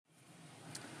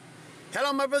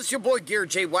Hello, my brothers, your boy Garrett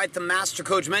J. White, the Master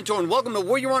Coach Mentor, and welcome to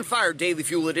Warrior on Fire Daily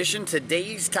Fuel Edition.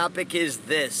 Today's topic is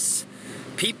this: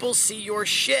 people see your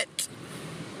shit.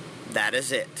 That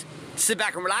is it. Sit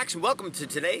back and relax, and welcome to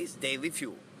today's Daily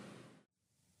Fuel.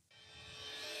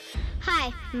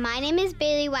 Hi, my name is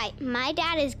Bailey White. My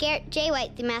dad is Garrett J.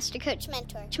 White, the Master Coach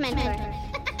Mentor.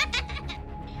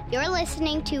 You're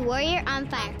listening to Warrior on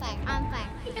Fire.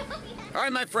 All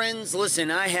right, my friends,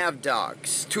 listen, I have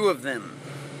dogs, two of them.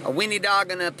 A weenie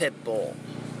dog and a pit bull.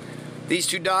 These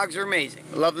two dogs are amazing.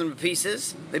 I love them to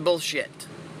pieces. They both shit.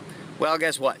 Well,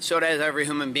 guess what? So does every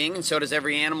human being, and so does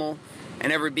every animal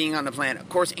and every being on the planet. Of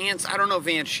course, ants, I don't know if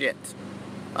ants shit.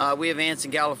 We have ants in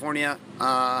California.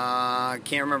 I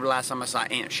can't remember the last time I saw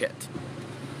ant shit.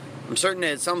 I'm certain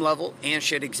that at some level, ant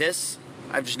shit exists.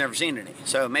 I've just never seen any.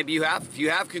 So maybe you have. If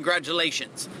you have,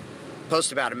 congratulations.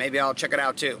 Post about it. Maybe I'll check it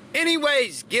out too.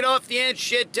 Anyways, get off the ant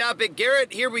shit topic.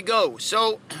 Garrett, here we go.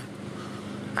 So,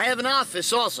 I have an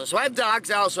office also. So I have dogs.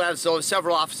 I also have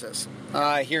several offices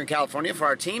here in California for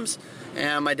our teams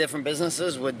and my different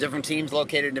businesses with different teams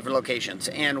located in different locations.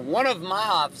 And one of my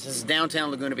offices is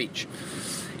downtown Laguna Beach.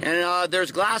 And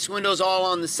there's glass windows all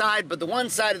on the side, but the one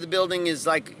side of the building is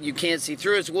like you can't see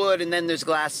through, it's wood, and then there's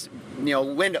glass,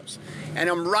 windows. And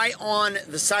I'm right on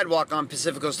the sidewalk on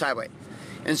Pacific Coast Highway.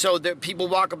 And so people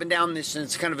walk up and down this, and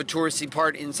it's kind of a touristy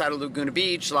part inside of Laguna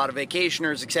Beach, a lot of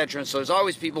vacationers, etc. And so there's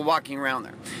always people walking around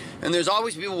there. And there's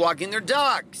always people walking their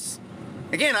dogs.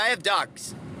 Again, I have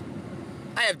dogs.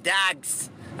 I have dogs,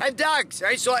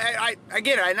 right? So I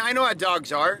get it. I know how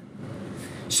dogs are.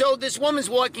 So this woman's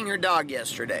walking her dog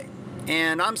yesterday.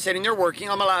 And I'm sitting there working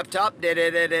on my laptop.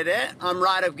 I'm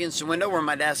right up against the window where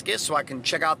my desk is so I can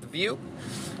check out the view,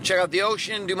 check out the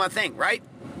ocean, do my thing, right?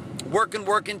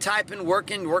 Working, typing,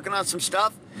 working on some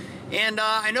stuff. And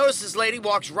I noticed this lady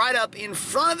walks right up in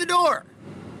front of the door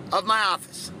of my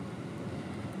office.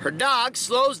 Her dog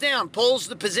slows down, pulls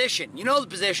the position. You know the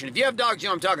position. If you have dogs, you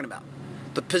know what I'm talking about.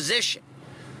 The position.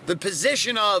 The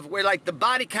position of where like the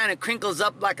body kind of crinkles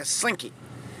up like a slinky.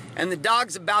 And the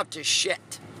dog's about to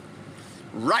shit.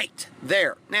 Right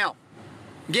there. Now,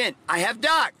 again, I have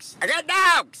dogs. I got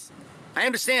dogs. I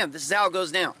understand. This is how it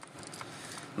goes down.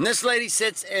 And this lady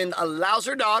sits and allows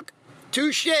her dog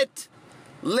to shit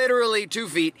literally 2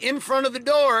 feet in front of the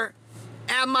door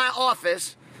at my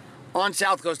office on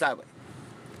South Coast Highway.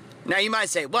 Now you might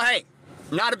say, well, hey,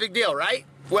 not a big deal, right?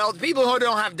 Well, the people who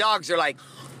don't have dogs are like,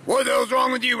 what the hell's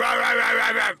wrong with you?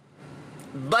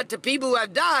 But to people who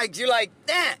have dogs, you're like,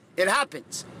 it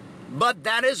happens. But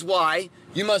that is why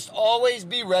you must always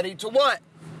be ready to what?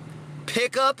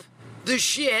 Pick up the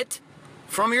shit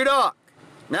from your dog.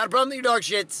 Not a problem that your dog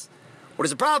shits. What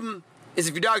is the problem is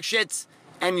if your dog shits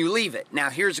and you leave it. Now,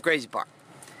 here's the crazy part.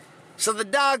 So the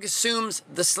dog assumes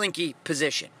the slinky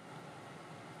position.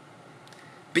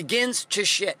 Begins to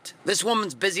shit. This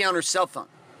woman's busy on her cell phone.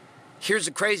 Here's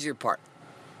the crazier part.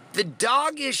 The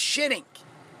dog is shitting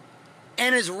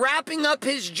and is wrapping up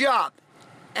his job.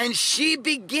 And she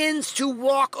begins to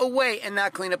walk away and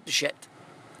not clean up the shit.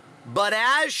 But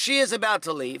as she is about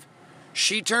to leave,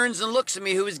 she turns and looks at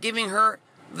me, who is giving her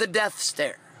the death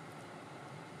stare.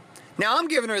 Now, I'm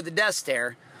giving her the death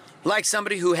stare like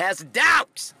somebody who has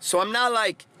doubts. So I'm not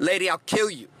like, lady, I'll kill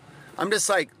you. I'm just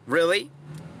like, really?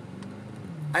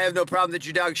 I have no problem that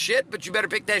your dog shit, but you better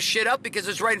pick that shit up because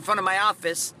it's right in front of my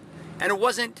office. And it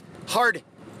wasn't hard,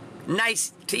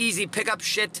 nice to easy pick up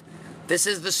shit. This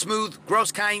is the smooth,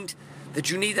 gross kind that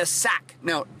you need a sack.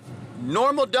 Now,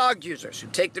 normal dog users who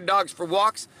take their dogs for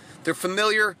walks, they're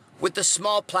familiar with the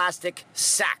small plastic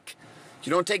sack. You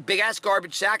don't take big-ass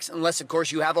garbage sacks unless, of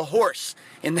course, you have a horse.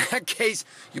 In that case,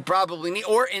 you probably need,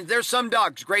 and there's some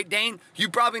dogs, Great Dane, you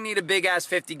probably need a big-ass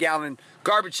 50-gallon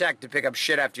garbage sack to pick up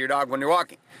shit after your dog when you're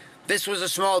walking. This was a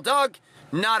small dog,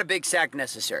 not a big sack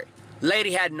necessary.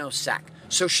 Lady had no sack.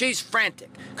 So she's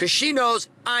frantic, because she knows,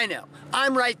 I know.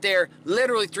 I'm right there,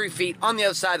 literally 3 feet on the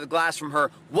other side of the glass from her,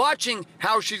 watching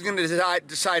how she's going to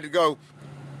decide to go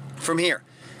from here.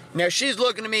 Now, she's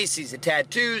looking at me, sees the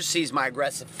tattoos, sees my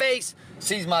aggressive face,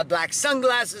 sees my black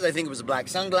sunglasses. I think it was the black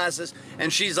sunglasses.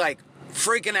 And she's like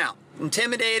freaking out,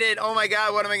 intimidated. Oh my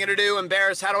God, what am I going to do?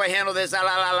 Embarrassed. How do I handle this? La,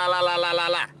 la, la, la, la, la, la,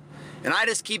 la. And I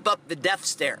just keep up the death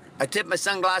stare. I tip my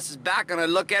sunglasses back and I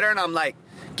look at her and I'm like,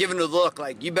 giving her the look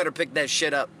like, you better pick that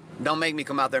shit up. Don't make me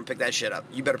come out there and pick that shit up.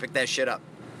 You better pick that shit up.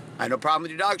 I have no problem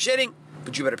with your dog shitting,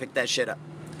 but you better pick that shit up.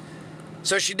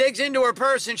 So she digs into her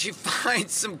purse and she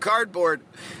finds some cardboard,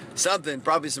 something,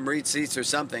 probably some receipts or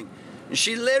something. And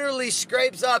she literally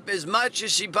scrapes up as much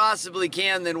as she possibly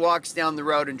can, then walks down the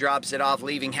road and drops it off,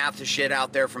 leaving half the shit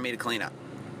out there for me to clean up.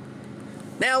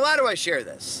 Now, why do I share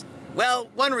this? Well,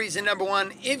 one reason, number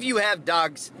one, if you have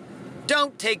dogs,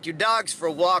 don't take your dogs for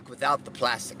a walk without the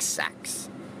plastic sacks.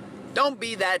 Don't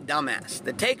be that dumbass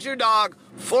that takes your dog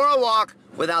for a walk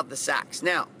without the sacks.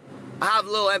 Now, I have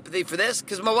a little empathy for this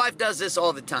because my wife does this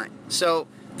all the time. So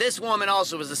this woman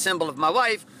also is a symbol of my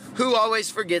wife who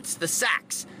always forgets the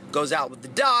sacks. Goes out with the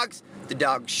dogs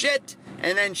shit,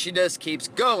 and then she just keeps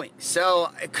going.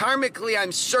 So karmically,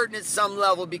 I'm certain at some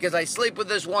level, because I sleep with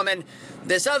this woman,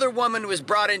 this other woman was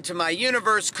brought into my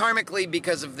universe karmically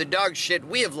because of the dog shit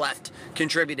we have left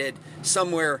contributed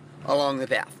somewhere along the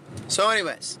path. So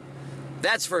anyways,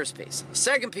 that's first piece.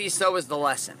 Second piece, though, is the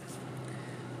lesson.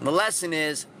 The lesson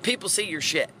is people see your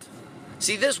shit.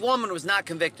 See, this woman was not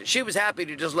convicted. She was happy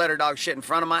to just let her dog shit in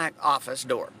front of my office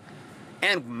door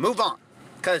and move on,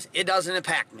 because it doesn't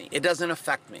impact me. It doesn't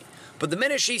affect me. But the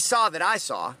minute she saw that I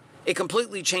saw, it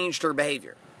completely changed her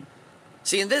behavior.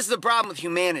 See, and this is the problem with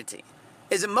humanity,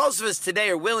 is that most of us today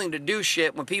are willing to do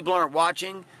shit when people aren't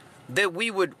watching that we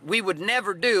would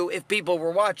never do if people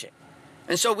were watching.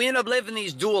 And so we end up living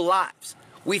these dual lives.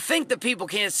 We think that people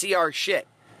can't see our shit,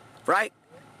 right?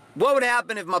 What would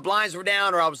happen if my blinds were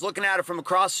down or I was looking at her from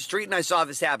across the street and I saw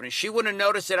this happening? She wouldn't have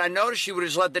noticed it. I noticed. She would have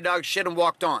just let the dog shit and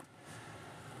walked on,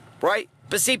 right?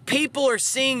 But see, people are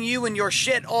seeing you and your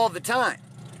shit all the time.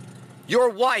 Your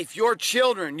wife, your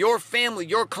children, your family,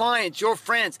 your clients, your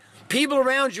friends, people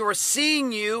around you are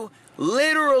seeing you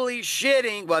literally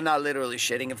shitting. Well, not literally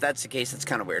shitting. If that's the case, it's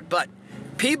kind of weird. But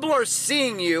people are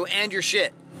seeing you and your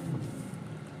shit.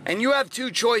 And you have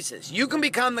two choices. You can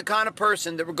become the kind of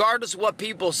person that regardless of what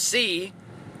people see,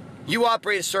 you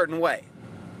operate a certain way.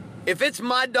 If it's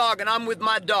my dog and I'm with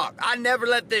my dog, I never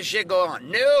let this shit go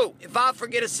on. No, if I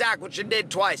forget a sack, which I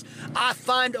did twice, I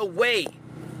find a way.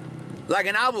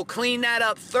 And I will clean that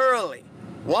up thoroughly.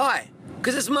 Why?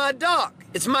 Because it's my dog.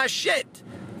 It's my shit.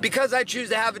 Because I choose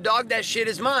to have a dog, that shit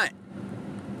is mine.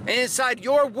 And inside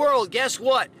your world, guess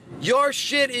what? Your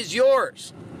shit is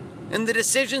yours. And the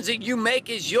decisions that you make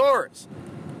is yours.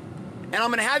 And I'm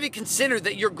going to have you consider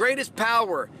that your greatest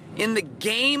power in the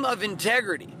game of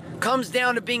integrity comes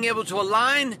down to being able to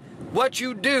align what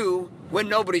you do when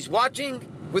nobody's watching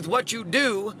with what you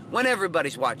do when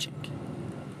everybody's watching.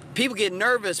 People get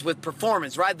nervous with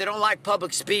performance, right? They don't like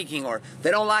public speaking, or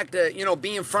they don't like to,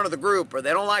 be in front of the group, or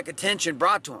they don't like attention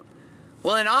brought to them.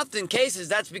 Well, in often cases,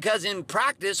 that's because in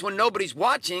practice, when nobody's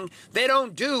watching, they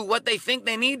don't do what they think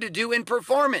they need to do in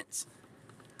performance.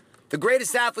 The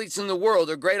greatest athletes in the world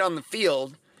are great on the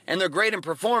field, and they're great in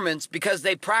performance because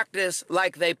they practice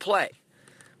like they play.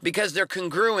 Because they're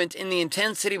congruent in the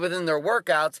intensity within their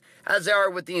workouts as they are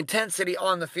with the intensity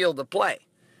on the field of play.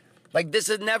 This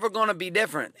is never going to be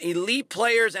different. Elite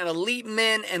players and elite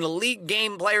men and elite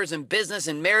game players in business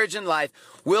and marriage and life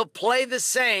will play the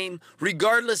same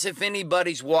regardless if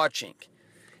anybody's watching.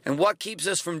 And what keeps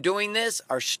us from doing this?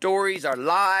 Our stories, our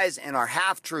lies, and our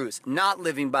half-truths. Not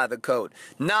living by the code.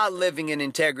 Not living in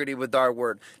integrity with our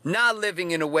word. Not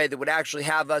living in a way that would actually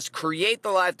have us create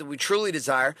the life that we truly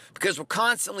desire, because we're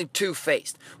constantly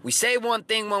two-faced. We say one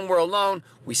thing when we're alone.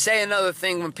 We say another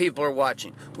thing when people are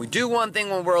watching. We do one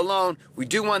thing when we're alone. We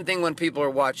do one thing when people are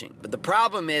watching. But the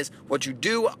problem is, what you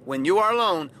do when you are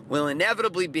alone will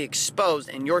inevitably be exposed,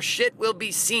 and your shit will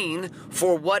be seen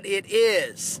for what it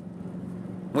is.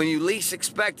 When you least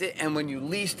expect it and when you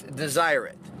least desire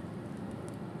it.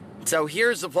 So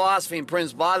here's the philosophy and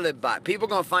principle I live by. People are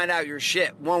going to find out your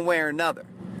shit one way or another.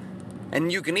 And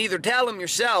you can either tell them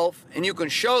yourself and you can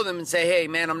show them and say, hey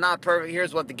man, I'm not perfect.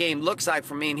 Here's what the game looks like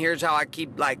for me, and here's how I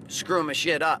keep screwing my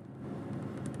shit up.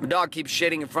 My dog keeps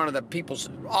shitting in front of the people's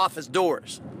office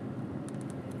doors.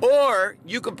 Or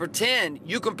you can pretend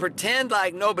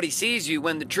like nobody sees you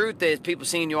when the truth is people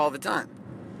seeing you all the time.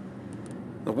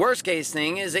 The worst case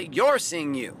thing is that you're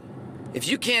seeing you. If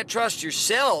you can't trust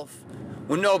yourself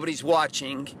when nobody's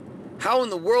watching, how in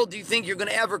the world do you think you're going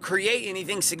to ever create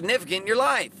anything significant in your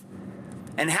life?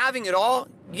 And having it all,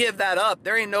 give that up.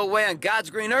 There ain't no way on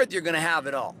God's green earth you're going to have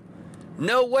it all.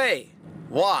 No way.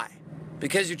 Why?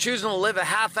 Because you're choosing to live a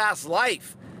half-assed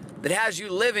life that has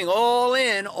you living all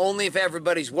in only if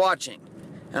everybody's watching.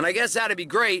 And I guess that'd be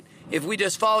great if we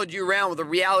just followed you around with a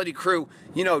reality crew,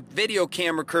 video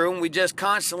camera crew, and we just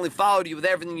constantly followed you with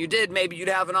everything you did. Maybe you'd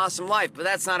have an awesome life, but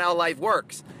that's not how life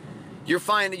works. You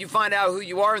find out who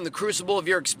you are in the crucible of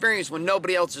your experience when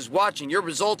nobody else is watching. Your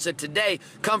results of today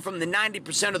come from the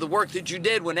 90% of the work that you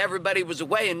did when everybody was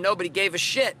away and nobody gave a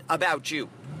shit about you.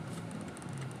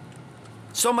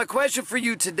 So my question for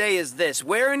you today is this: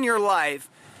 where in your life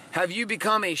have you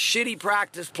become a shitty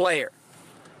practice player?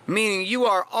 Meaning you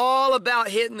are all about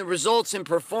hitting the results in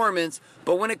performance,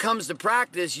 but when it comes to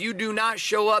practice, you do not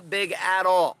show up big at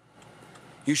all.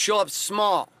 You show up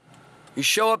small. You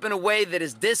show up in a way that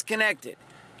is disconnected.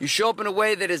 You show up in a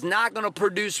way that is not going to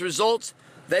produce results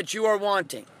that you are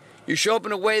wanting. You show up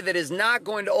in a way that is not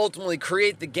going to ultimately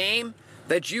create the game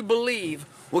that you believe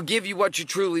will give you what you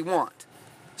truly want.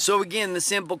 So again, the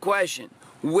simple question,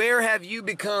 where have you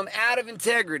become out of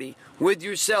integrity with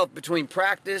yourself between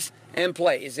practice and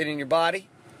play? Is it in your body?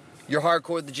 You're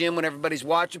hardcore at the gym when everybody's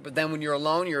watching, but then when you're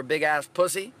alone, you're a big ass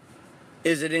pussy?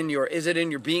 Is it in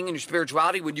your being and your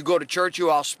spirituality? When you go to church,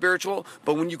 you're all spiritual,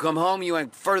 but when you come home, you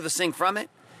ain't furthest thing from it?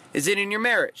 Is it in your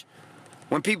marriage?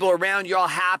 When people are around, you're all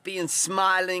happy and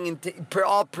smiling and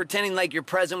all pretending like you're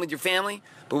present with your family,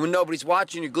 but when nobody's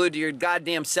watching, you're glued to your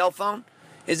goddamn cell phone?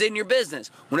 Is it in your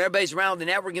business? When everybody's around the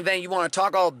networking event, you want to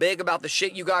talk all big about the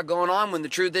shit you got going on when the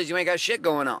truth is you ain't got shit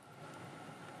going on.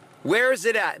 Where is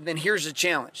it at? And then here's the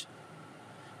challenge.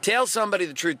 Tell somebody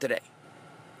the truth today.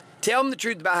 Tell them the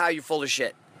truth about how you're full of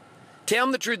shit. Tell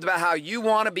them the truth about how you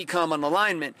want to become in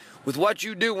alignment with what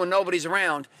you do when nobody's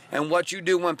around and what you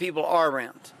do when people are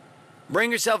around.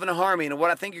 Bring yourself into harmony, and what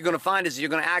I think you're going to find is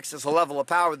you're going to access a level of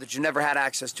power that you never had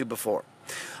access to before.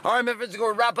 All right, my friends, we're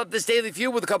going to wrap up this Daily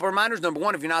Feud with a couple of reminders. Number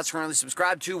one, if you're not currently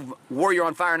subscribed to Warrior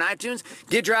on Fire on iTunes,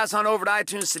 get your ass on over to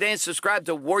iTunes today and subscribe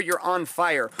to Warrior on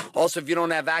Fire. Also, if you don't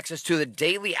have access to the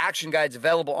daily action guides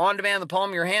available on demand in the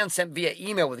palm of your hand, sent via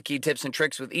email with the key tips and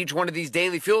tricks with each one of these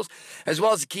daily fuels, as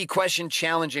well as the key question,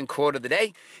 challenge, and quote of the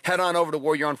day, head on over to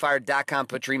warrioronfire.com,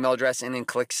 put your email address in, and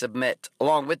click submit.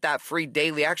 Along with that free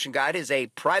daily action guide is a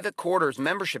private quarters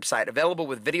membership site available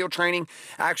with video training,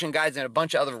 action guides, and a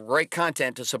bunch of other great content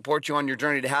to support you on your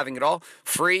journey to having it all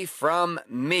free from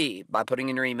me by putting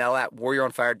in your email at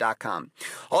warrioronfire.com.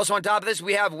 Also on top of this,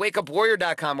 we have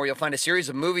wakeupwarrior.com, where you'll find a series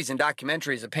of movies and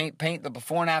documentaries that paint the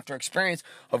before and after experience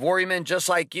of warrior men just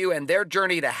like you and their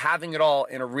journey to having it all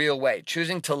in a real way,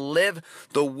 choosing to live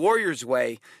the warrior's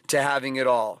way to having it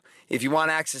all. If you want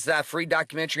access to that free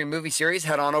documentary and movie series,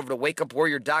 head on over to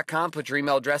wakeupwarrior.com, put your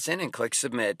email address in, and click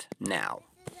submit now.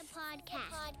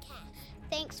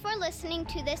 Thanks for listening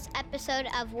to this episode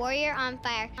of Warrior on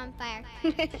Fire.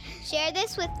 Share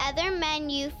this with other men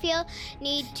you feel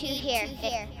need to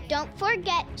hear. Don't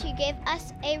forget to give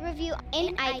us a review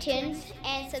in iTunes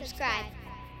and subscribe.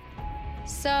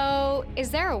 So,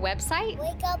 is there a website?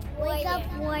 Wake Up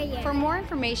Warrior. For more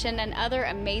information and other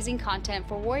amazing content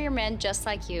for warrior men just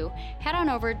like you, head on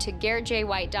over to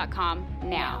GarrettJWhite.com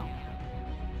now.